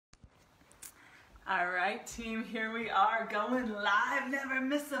All right, team, here we are going live. Never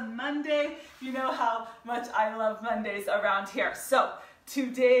miss a Monday. You know how much I love Mondays around here. So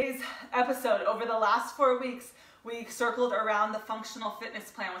today's episode, over the last 4 weeks, we circled around the functional fitness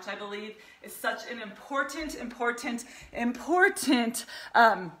plan, which I believe is such an important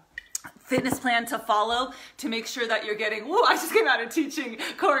fitness plan to follow to make sure that you're getting, whoa, I just came out of teaching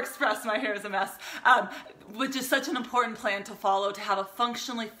Core Express, my hair is a mess, which is such an important plan to follow to have a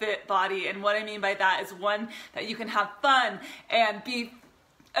functionally fit body. And what I mean by that is one that you can have fun and be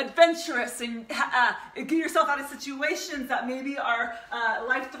adventurous and get yourself out of situations that maybe are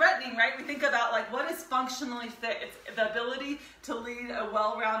life-threatening, right? We think about like what is functionally fit. It's the ability to lead a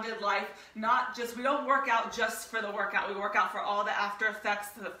well-rounded life, not just, we don't work out just for the workout. We work out for all the after effects,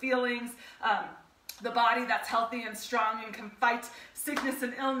 the feelings, the body that's healthy and strong and can fight sickness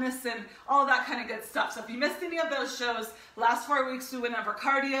and illness and all that kind of good stuff. So if you missed any of those shows, last 4 weeks we went over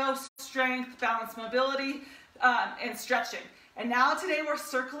cardio, strength, balance, mobility, and stretching. And now today we're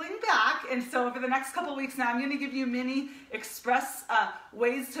circling back, and so over the next couple weeks now I'm going to give you mini express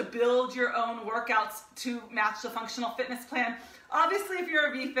ways to build your own workouts to match the functional fitness plan. Obviously, if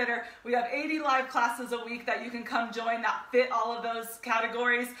you're a VFitter, we have 80 live classes a week that you can come join that fit all of those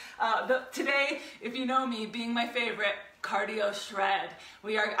categories. Today, if you know me, being my favorite, cardio shred.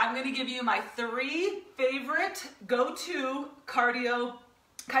 I'm going to give you my 3 favorite go-to cardio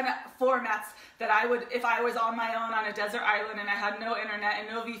kind of formats that I would, if I was on my own on a desert island and I had no internet and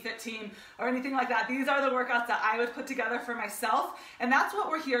no VFit team or anything like that. These are the workouts that I would put together for myself. And that's what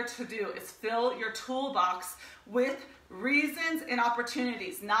we're here to do, is fill your toolbox with reasons and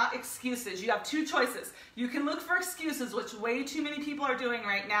opportunities, not excuses. You have 2 choices. You can look for excuses, which way too many people are doing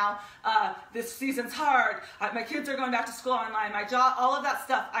right now. This season's hard. My kids are going back to school online. My job, all of that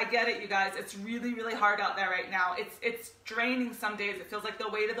stuff. I get it, you guys. It's really, really hard out there right now. It's draining some days. It feels like the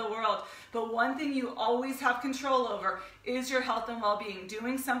weight of the world. But one thing you always have control over is your health and well-being.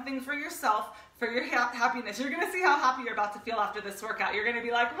 Doing something for yourself, for your happiness. You're going to see how happy you're about to feel after this workout. You're going to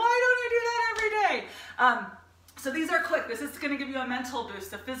be like, why don't I do that every day? So these are quick. This is going to give you a mental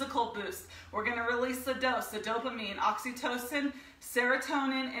boost, a physical boost. We're going to release the dose, the dopamine, oxytocin,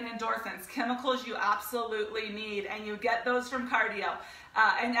 serotonin, and endorphins, chemicals you absolutely need, and you get those from cardio.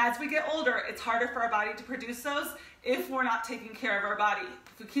 And as we get older, it's harder for our body to produce those if we're not taking care of our body.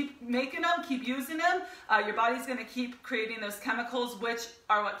 If we keep making them, keep using them, your body's going to keep creating those chemicals, which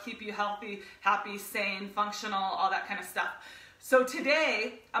are what keep you healthy, happy, sane, functional, all that kind of stuff. So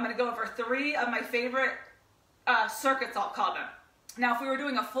today, I'm going to go over 3 of my favorite circuits, I'll call them. Now, if we were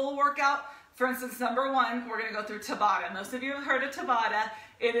doing a full workout, for instance, number 1, we're going to go through Tabata. Most of you have heard of Tabata.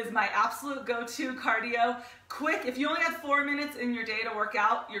 It is my absolute go-to cardio. Quick, if you only have 4 minutes in your day to work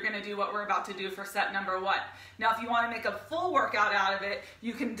out, you're going to do what we're about to do for set number 1. Now, if you want to make a full workout out of it,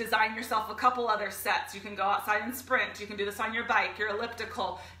 you can design yourself a couple other sets. You can go outside and sprint. You can do this on your bike, your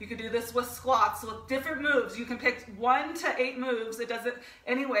elliptical. You can do this with squats, with different moves. You can pick 1 to 8 moves. It doesn't,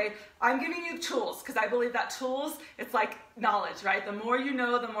 anyway, I'm giving you tools because I believe that tools, it's like knowledge, right? The more you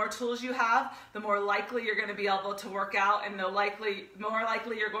know, the more tools you have, the more likely you're going to be able to work out, and the more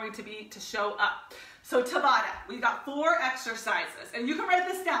likely you're going to be to show up. So Tabata, we got 4 exercises, and you can write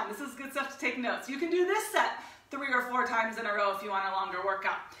this down. This is good stuff to take notes. You can do this set 3 or 4 times in a row if you want a longer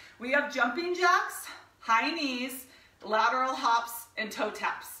workout. We have jumping jacks, high knees, lateral hops, and toe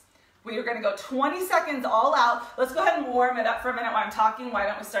taps. We are going to go 20 seconds all out. Let's go ahead and warm it up for a minute while I'm talking. Why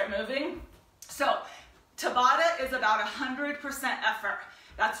don't we start moving? So Tabata is about 100% effort.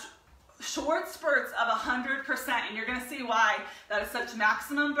 That's short spurts of 100%, and you're going to see why that is such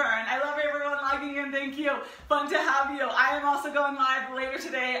maximum burn. I love everyone logging in. Thank you. Fun to have you. I am also going live later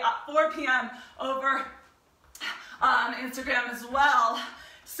today at 4 p.m. over on Instagram as well.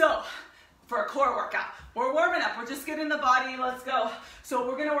 So for a core workout, we're warming up. We're just getting the body. Let's go. So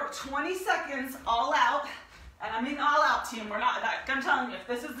we're going to work 20 seconds all out. And I mean all out, team. We're not, I'm telling you, if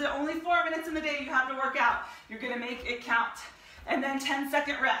this is the only 4 minutes in the day you have to work out, you're going to make it count. And then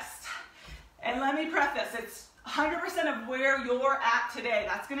 10-second rest. And let me preface, it's 100% of where you're at today.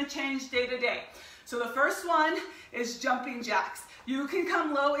 That's going to change day to day. So the first one is jumping jacks. You can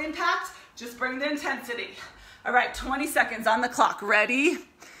come low impact, just bring the intensity. All right, 20 seconds on the clock. Ready,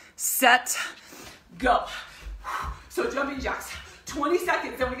 set, go. So jumping jacks, 20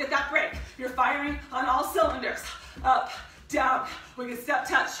 seconds, then we get that break. You're firing on all cylinders. Up, down, we can step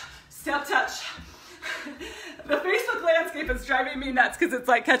touch, step touch. The Facebook landscape is driving me nuts because it's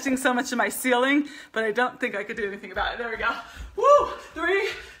like catching so much of my ceiling, but I don't think I could do anything about it. There we go. Woo! 3,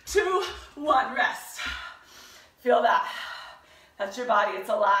 2, 1, rest. Feel that. That's your body. It's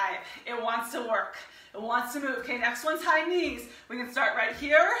alive. It wants to work. It wants to move. Okay, next one's high knees. We can start right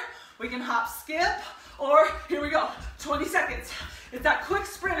here. We can hop, skip, or here we go, 20 seconds. It's that quick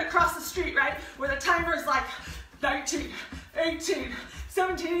sprint across the street, right? Where the timer is like 19, 18,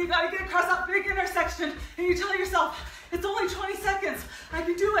 17. You gotta get across that big intersection and you tell yourself, it's only 20 seconds. I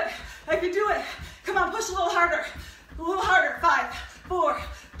can do it, I can do it. Come on, push a little harder, a little harder. 5, 4,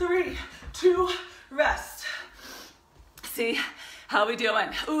 3, 2, rest. See, how we doing?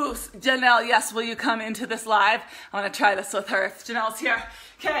 Ooh, Janelle, yes, will you come into this live? I wanna try this with her if Janelle's here.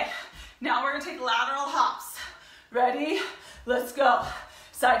 Okay, now we're gonna take lateral hops. Ready? Let's go.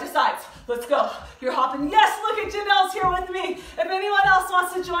 Side to sides. Let's go. You're hopping. Yes, look at Janelle's here with me. If anyone else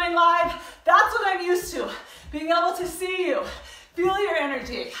wants to join live, that's what I'm used to. Being able to see you. Feel your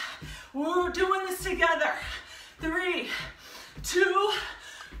energy. We're doing this together. 3, 2,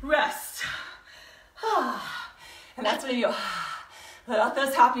 rest. And that's when you let out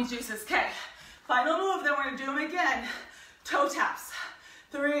those happy juices. Okay, final move, then we're gonna do them again. Toe taps.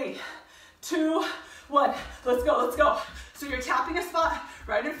 3, 2, 1. Let's go, let's go. So you're tapping a spot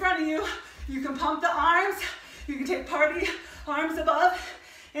right in front of you. You can pump the arms. You can take party arms above.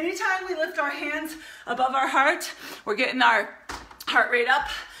 Anytime we lift our hands above our heart, we're getting our heart rate up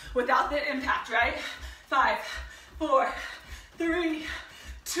without the impact, right? 5, 4, 3,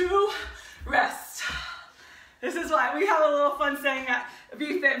 2, rest. This is why we have a little fun saying at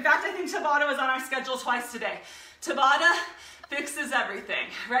VFit. In fact, I think Tabata was on our schedule twice today. Tabata fixes everything,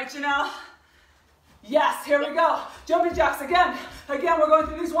 right, Janelle? Yes, here we go. Jumping jacks again. Again, we're going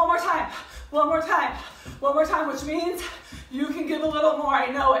through these one more time. One more time. One more time, which means you can give a little more. I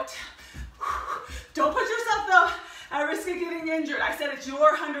know it. Don't put yourself, though, at risk of getting injured. I said it's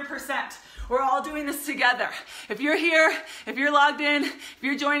your 100%. We're all doing this together. If you're here, if you're logged in, if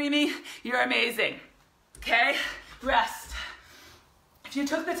you're joining me, you're amazing. Okay? Rest. If you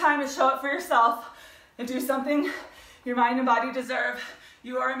took the time to show up for yourself and do something your mind and body deserve,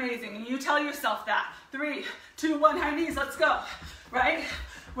 you are amazing, and you tell yourself that. 3, 2, 1, high knees, let's go, right?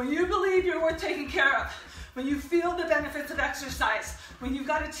 When you believe you're worth taking care of, when you feel the benefits of exercise, when you've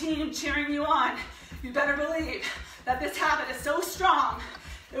got a team cheering you on, you better believe that this habit is so strong,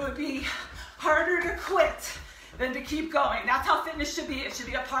 it would be harder to quit than to keep going. That's how fitness should be. It should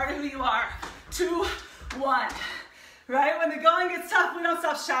be a part of who you are. 2, 1, right? When the going gets tough, we don't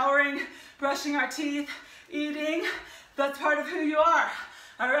stop showering, brushing our teeth, eating. That's part of who you are.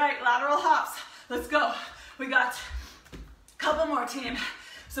 All right, lateral hops. Let's go. We got a couple more, team.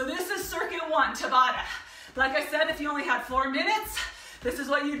 So this is circuit 1, Tabata. Like I said, if you only had 4 minutes, this is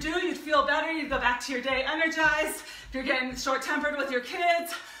what you do. You'd feel better. You'd go back to your day energized. If you're getting short-tempered with your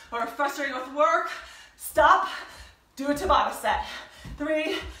kids or frustrated with work, stop. Do a Tabata set.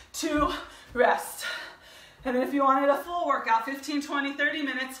 3, 2, rest. And then if you wanted a full workout, 15, 20, 30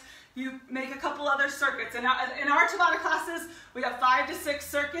 minutes, you make a couple other circuits. And in our Tabata classes, we have 5 to 6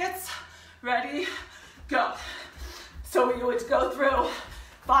 circuits. Ready, go. So we would go through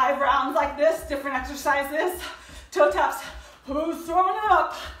 5 rounds like this, different exercises. Toe taps, who's throwing it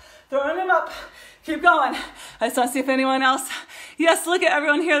up? Throwing it up. Keep going. I just want to see if anyone else. Yes, look at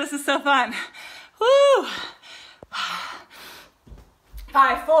everyone here. This is so fun. Woo.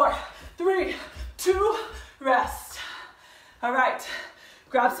 5, 4, 3, 2, rest. All right.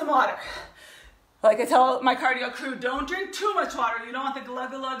 Grab some water. Like I tell my cardio crew, don't drink too much water. You don't want the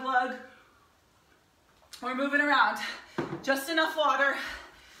glug, glug, glug. We're moving around. Just enough water.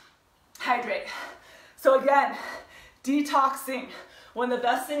 Hydrate. So again, detoxing. One of the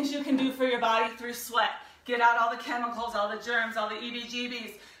best things you can do for your body through sweat. Get out all the chemicals, all the germs, all the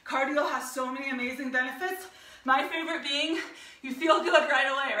EBGBs. Cardio has so many amazing benefits. My favorite being, you feel good right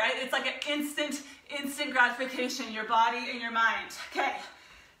away, right? It's like an instant gratification, your body and your mind. Okay.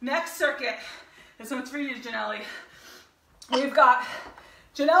 Next circuit, this one's for you, Janelle. We've got,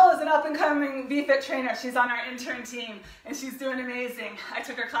 Janelle is an up-and-coming VFit trainer. She's on our intern team, and she's doing amazing. I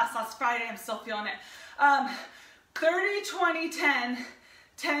took her class last Friday. I'm still feeling it. 30, 20, 10,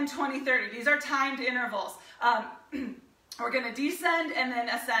 10, 20, 30. These are timed intervals. We're going to descend and then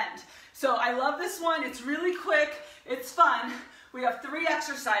ascend. So I love this one. It's really quick. It's fun. We have 3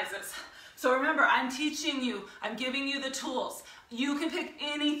 exercises. So remember, I'm teaching you. I'm giving you the tools. You can pick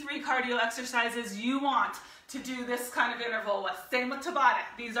any 3 cardio exercises you want to do this kind of interval with. Same with Tabata.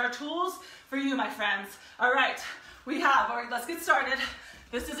 These are tools for you, my friends. All right, let's get started.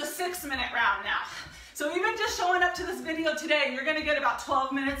 This is a 6-minute round now. So even just showing up to this video today, you're gonna get about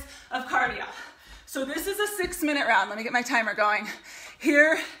 12 minutes of cardio. So this is a 6-minute round. Let me get my timer going.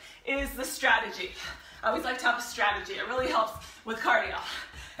 Here is the strategy. I always like to have a strategy. It really helps with cardio.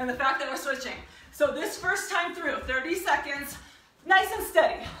 And the fact that we're switching. So this first time through, 30 seconds, nice and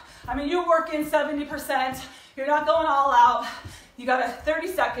steady. I mean, you work in 70%. You're not going all out. You got 30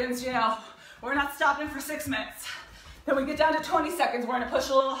 seconds, you know, we're not stopping for 6 minutes. Then we get down to 20 seconds, we're gonna push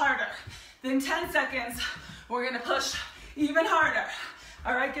a little harder. Then 10 seconds, we're gonna push even harder.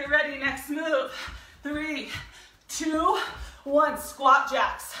 All right, get ready, next move. 3, 2, 1, squat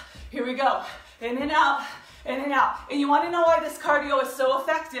jacks. Here we go, in and out, in and out. And you wanna know why this cardio is so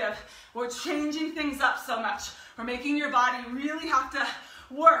effective? We're changing things up so much. We're making your body really have to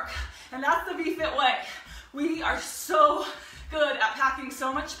work. And that's the VFit way. We are so good at packing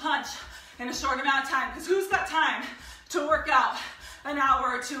so much punch in a short amount of time, because who's got time to work out an hour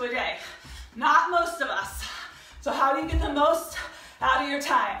or 2 a day? Not most of us. So how do you get the most out of your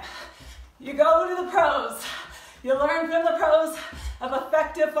time? You go to the pros. You learn from the pros of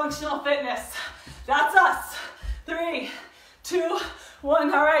effective functional fitness. That's us. 3, 2,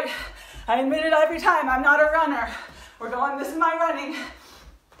 1. All right. I admit it every time. I'm not a runner. We're going, this is my running.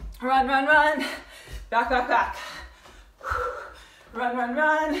 Run, run, run. Back, back, back. Run, run,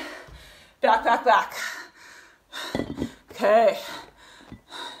 run. Back, back, back. Okay.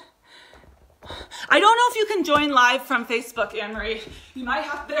 I don't know if you can join live from Facebook, Anne-Marie. You might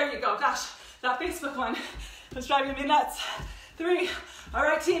have, there you go. Gosh, that Facebook one was driving me nuts. 3, all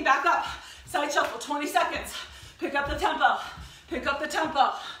right, team, back up. Side shuffle, 20 seconds. Pick up the tempo. Pick up the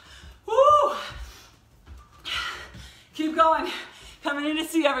tempo. Woo! Keep going. Coming in to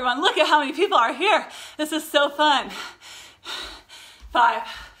see everyone. Look at how many people are here. This is so fun. 5,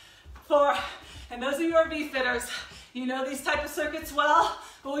 4, and those of you who are VFitters, you know these type of circuits well,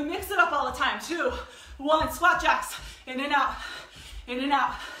 but we mix it up all the time. 2, 1, squat jacks, in and out, in and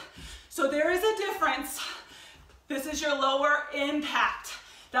out. So there is a difference. This is your lower impact.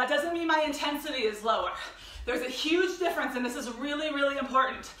 That doesn't mean my intensity is lower. There's a huge difference, and this is really, really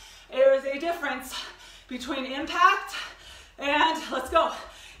important. There is a difference between impact and, let's go,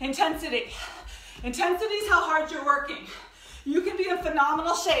 intensity. Intensity is how hard you're working. You can be in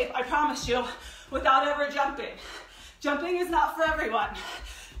phenomenal shape, I promise you, without ever jumping. Jumping is not for everyone.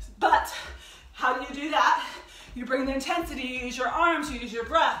 But how do you do that? You bring the intensity, you use your arms, you use your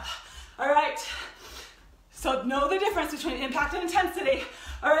breath. All right, so know the difference between impact and intensity.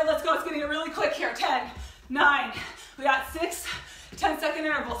 All right, let's go, it's getting really quick here. 10, 9, we got 6, 10-second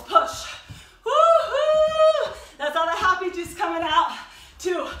intervals, push. Woo-hoo! That's all the happy juice coming out.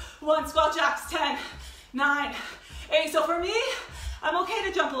 2, 1, squat jacks, 10, 9, 8. So for me, I'm okay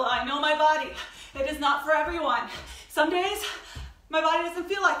to jump a lot. I know my body. It is not for everyone. Some days, my body doesn't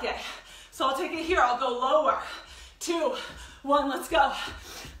feel like it. So I'll take it here, I'll go lower. 2, 1, let's go.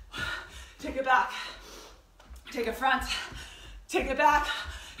 Take it back. Take it front. Take it back.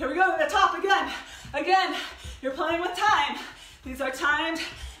 Here we go to the top again. Again, you're playing with time. These are timed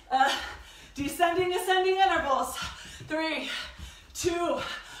descending, ascending intervals. 3, 2,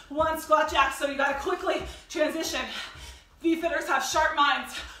 1, squat jacks. So you gotta quickly transition. VFitters have sharp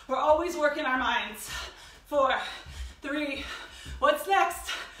minds. We're always working our minds. 4, 3, what's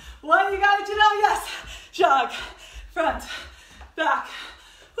next? 1, you got it, Janelle, yes. Jog, front, back.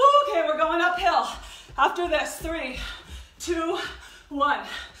 Okay, we're going uphill. After this, 3, 2, 1.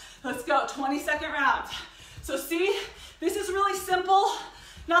 Let's go, 20-second round. So see, this is really simple,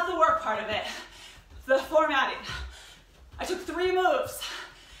 not the work part of it, the formatting. I took 3 moves.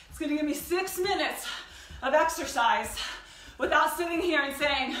 It's gonna give me 6 minutes of exercise without sitting here and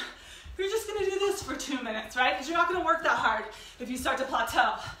saying, you're just gonna do this for 2 minutes, right? Because you're not gonna work that hard if you start to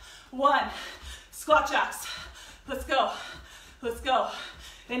plateau. 1, squat jacks. Let's go, let's go.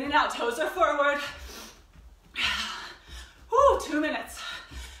 In and out, toes are forward. Woo, 2 minutes.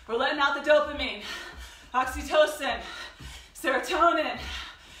 We're letting out the dopamine, oxytocin, serotonin,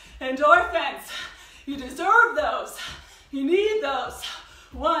 endorphins. You deserve those. You need those.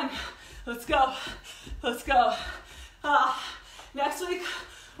 1, let's go, let's go. Next week,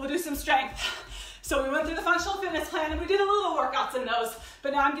 we'll do some strength. So we went through the functional fitness plan and we did a little workouts in those,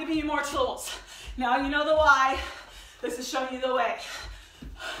 but now I'm giving you more tools. Now you know the why. This is showing you the way.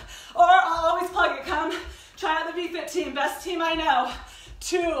 Or I'll always plug it. Come try out the VFit team, best team I know.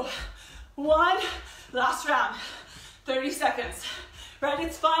 2, 1, last round. 30 seconds. Right,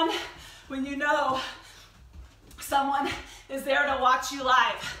 it's fun when you know someone is there to watch you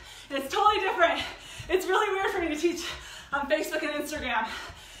live. And it's totally different. It's really weird for me to teach on Facebook and Instagram,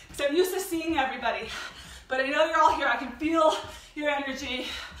 because I'm used to seeing everybody. But I know you're all here. I can feel your energy.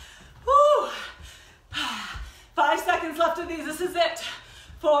 Woo! 5 seconds left of these. This is it.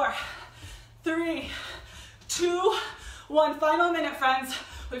 4, 3, 2, 1. Final minute, friends.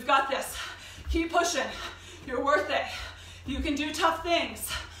 We've got this. Keep pushing. You're worth it. You can do tough things,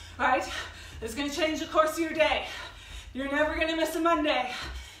 right? It's gonna change the course of your day. You're never gonna miss a Monday.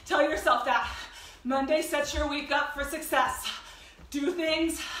 Tell yourself that. Monday sets your week up for success. Do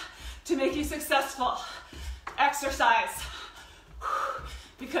things to make you successful. Exercise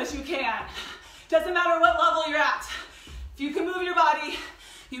because you can. Doesn't matter what level you're at. If you can move your body,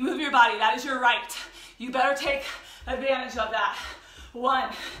 you move your body. That is your right. You better take advantage of that. 1,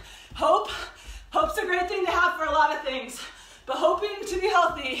 hope. Hope's a great thing to have for a lot of things, but hoping to be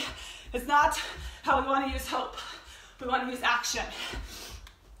healthy is not how we want to use hope. We want to use action.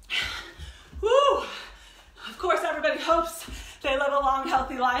 Woo! Of course, everybody hopes they live a long,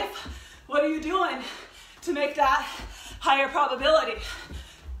 healthy life. What are you doing to make that higher probability?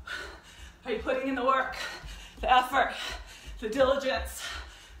 Are you putting in the work, the effort, the diligence,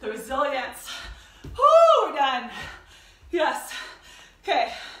 the resilience? Woo, we're done. Yes.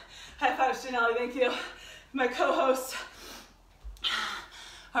 Okay. High five, Janelle, thank you. My co-host.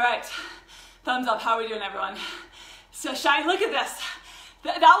 All right. Thumbs up. How are we doing, everyone? So Shine, look at this.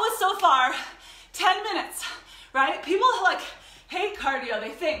 That was so far 10 minutes, right? People like hate cardio, they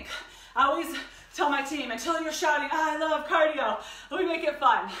think. I always tell my team, until you're shouting, I love cardio, we make it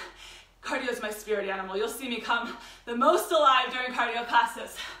fun. Cardio is my spirit animal. You'll see me come the most alive during cardio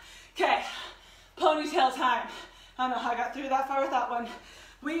classes. Okay, ponytail time. I don't know how I got through that far with that one.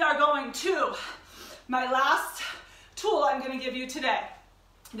 We are going to my last tool I'm going to give you today.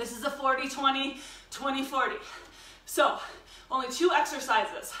 This is a 40-20, 20-40. So, only 2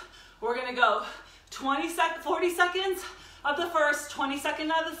 exercises. We're going to go 40 seconds of the first, 20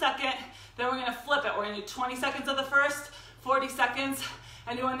 seconds of the second, then we're going to flip it. We're going to do 20 seconds of the first, 40 seconds.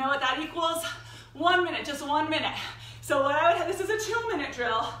 Anyone know what that equals? 1 minute, just 1 minute. So what I would have, this is a 2-minute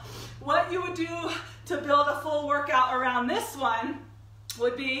drill. What you would do to build a full workout around this one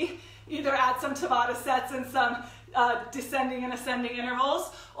would be either add some Tabata sets and some descending and ascending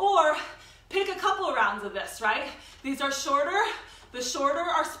intervals, or pick a couple of rounds of this, right? These are shorter. The shorter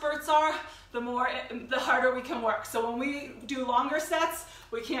our spurts are, the harder we can work. So when we do longer sets,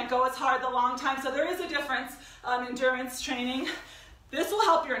 we can't go as hard the long time. So there is a difference endurance training. This will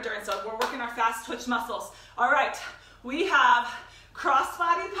help your endurance. So we're working our fast twitch muscles. All right, we have cross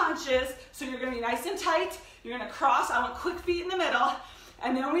body punches. So you're gonna be nice and tight. You're gonna cross, I want quick feet in the middle.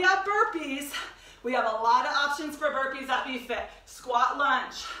 And then we have burpees. We have a lot of options for burpees at VFit. Squat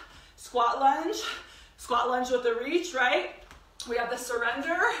lunge, squat lunge, squat lunge with the reach, right? We have the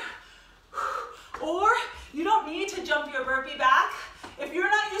surrender. Or you don't need to jump your burpee back. If you're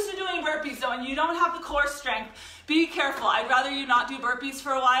not used to doing burpees though and you don't have the core strength, be careful. I'd rather you not do burpees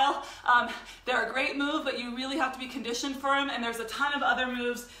for a while. They're a great move, but you really have to be conditioned for them, and there's a ton of other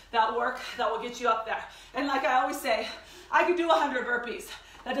moves that work that will get you up there. And like I always say, I could do 100 burpees.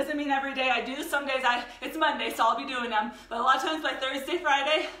 That doesn't mean every day I do. Some days it's Monday, so I'll be doing them. But a lot of times by Thursday,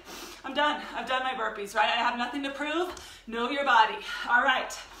 Friday, I'm done. I've done my burpees, right? I have nothing to prove. Know your body. All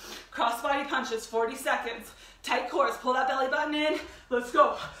right. Cross body punches, 40 seconds. Tight cores, pull that belly button in. Let's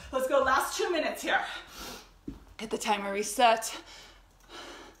go. Let's go. Last 2 minutes here. Hit the timer reset.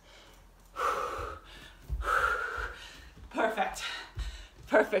 Perfect.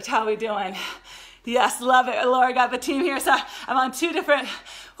 Perfect. How we doing? Yes, love it. Laura got the team here. So I'm on 2 different,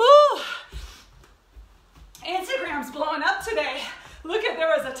 woo! Instagram's blowing up today. Look at,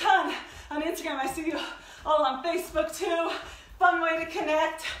 there was a ton on Instagram. I see you all on Facebook too. Fun way to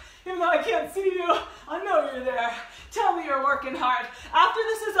connect. Even though I can't see you, I know you're there. Tell me you're working hard. After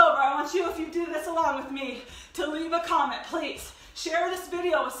this is over, I want you, if you do this along with me, to leave a comment, please. Share this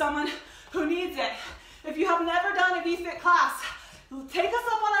video with someone who needs it. If you have never done a VFit class, take us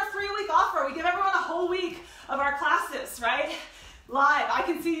up on our free week offer. We give everyone a whole week of our classes, right? Live. I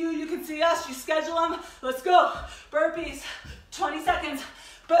can see you, you can see us. You schedule them. Let's go. Burpees, 20 seconds.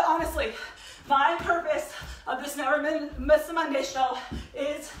 But honestly, my purpose of this Never Miss a Monday show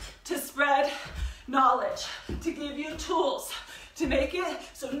is to spread knowledge, to give you tools, to make it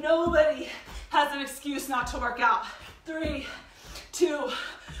so nobody has an excuse not to work out. 3, 2,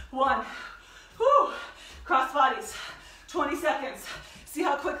 1. Whew. Cross bodies, 20 seconds. See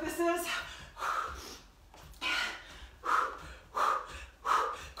how quick this is?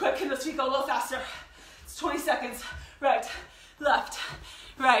 Quick, can those feet go a little faster? It's 20 seconds. Right, left,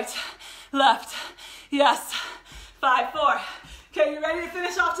 right, left. Yes. 5, 4. Okay, you ready to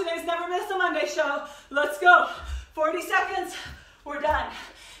finish off today's Never Miss a Monday show? Let's go. 40 seconds. We're done.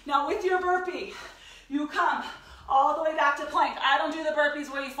 Now with your burpee, you come all the way back to plank. I don't do the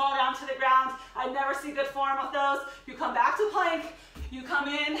burpees where you fall down to the ground. I never see good form with those. You come back to plank, you come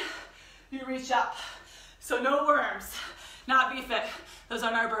in, you reach up. So no worms, not VFit. Those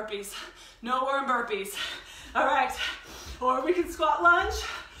aren't our burpees. No worm burpees. All right, or we can squat lunge.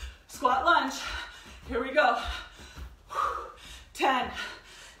 Squat lunge. Here we go. 10,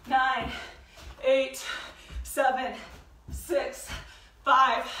 9, 8, 7, 6,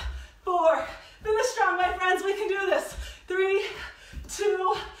 5, 4, finish strong, my friends, we can do this. 3,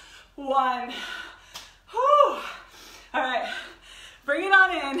 2, 1. Whew. All right, bring it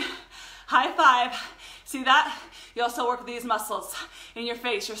on in, high five. See that? You also work with these muscles in your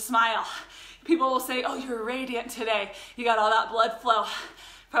face, your smile. People will say, oh, you're radiant today. You got all that blood flow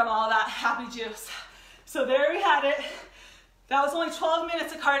from all that happy juice. So there we had it. That was only 12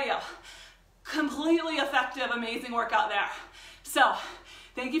 minutes of cardio. Completely effective, amazing workout there. So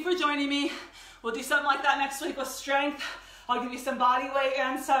thank you for joining me. We'll do something like that next week with strength. I'll give you some body weight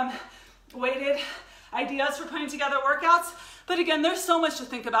and some weighted ideas for putting together workouts. But again, there's so much to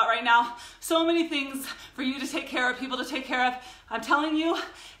think about right now. So many things for you to take care of, people to take care of. I'm telling you,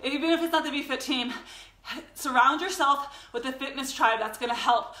 even if it's not the VFit team, surround yourself with a fitness tribe. That's gonna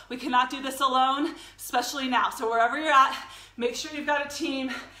help. We cannot do this alone, especially now. So wherever you're at, make sure you've got a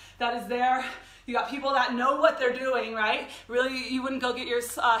team that is there. You got people that know what they're doing, right? Really, you wouldn't go get your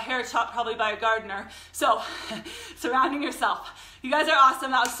hair chopped probably by a gardener. So surrounding yourself. You guys are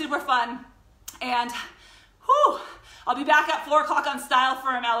awesome. That was super fun. And whew, I'll be back at 4 o'clock on Style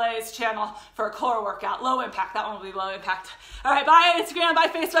Firm LA's channel for a core workout. Low impact. That one will be low impact. All right, bye Instagram, bye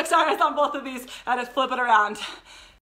Facebook. Sorry, it's on both of these. I had to flip it around.